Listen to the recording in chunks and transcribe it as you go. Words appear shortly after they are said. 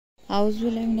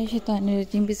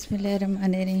Auzubillahiminash-shaytanir-rajeem.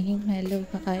 Bismillahir-rahmanir-rahim. Hello,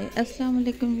 hi, assalamu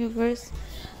alaikum viewers.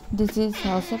 This is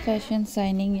House of Fashion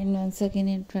signing in once again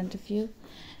in front of you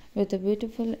with a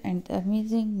beautiful and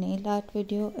amazing nail art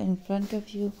video in front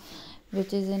of you,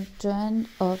 which is in trend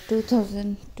of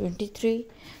 2023.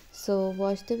 So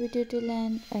watch the video till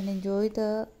end and enjoy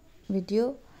the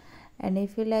video. And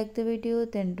if you like the video,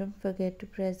 then don't forget to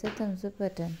press the thumbs up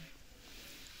button.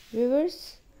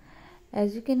 Viewers,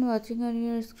 as you can watching on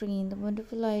your screen, the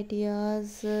wonderful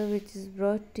ideas which is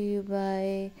brought to you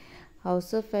by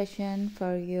House of Fashion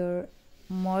for your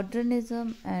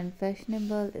modernism and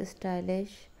fashionable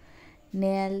stylish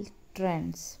nail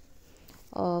trends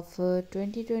of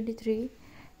 2023,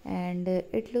 and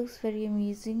it looks very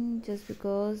amazing just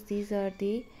because these are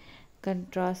the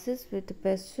contrasts with the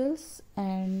pastels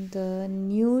and the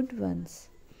nude ones.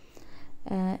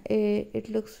 It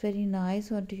looks very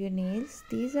nice onto your nails.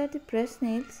 These are the pressed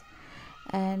nails,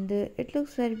 and it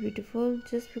looks very beautiful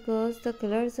just because the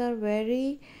colors are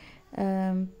very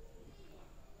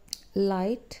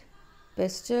light.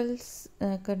 Pastels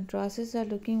contrasts are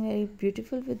looking very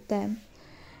beautiful with them,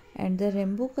 and the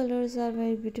rainbow colors are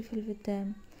very beautiful with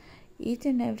them. Each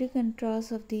and every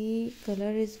contrast of the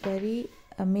color is very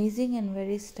amazing and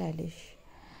very stylish.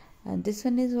 And this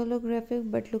one is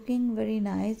holographic but looking very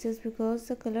nice just because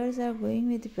the colors are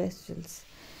going with the pastels,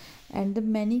 and the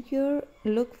manicure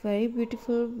look very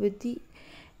beautiful with the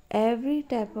every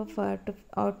type of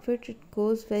outfit. It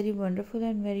goes very wonderful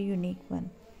and very unique one.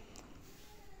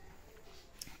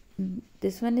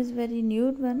 This one is very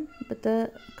nude one, but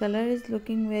the color is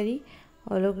looking very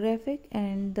holographic,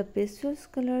 and the pastels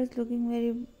color is looking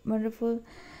very wonderful.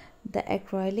 The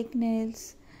acrylic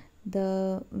nails,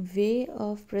 the way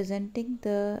of presenting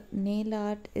the nail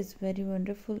art is very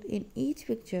wonderful in each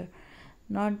picture,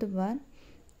 not the one,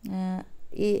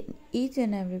 each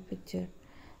and every picture.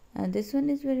 And this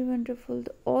one is very wonderful.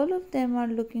 All of them are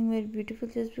looking very beautiful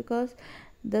just because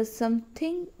the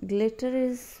something glitter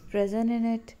is present in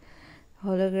it,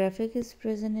 holographic is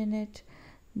present in it,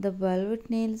 the velvet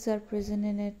nails are present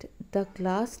in it, the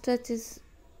glass touch is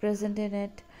present in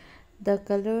it, the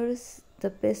colors, the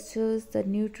pastels, the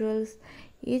neutrals,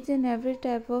 each and every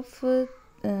type of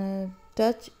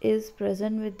touch is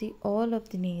present with the all of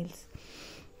the nails.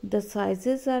 The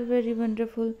sizes are very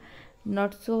wonderful,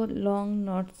 not so long,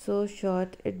 not so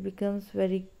short. It becomes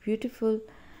very beautiful.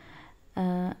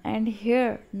 And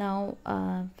here now,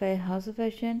 House of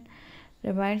Fashion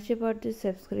reminds you about the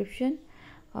subscription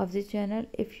of the channel.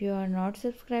 If you are not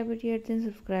subscribed yet, then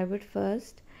subscribe it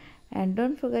first, and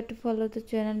don't forget to follow the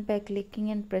channel by clicking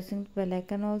and pressing the bell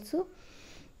icon. Also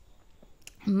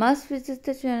must visit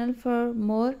the channel for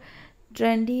more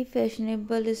trendy,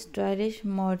 fashionable, stylish,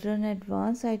 modern,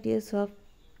 advanced ideas of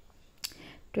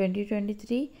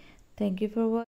 2023. Thank you for watching.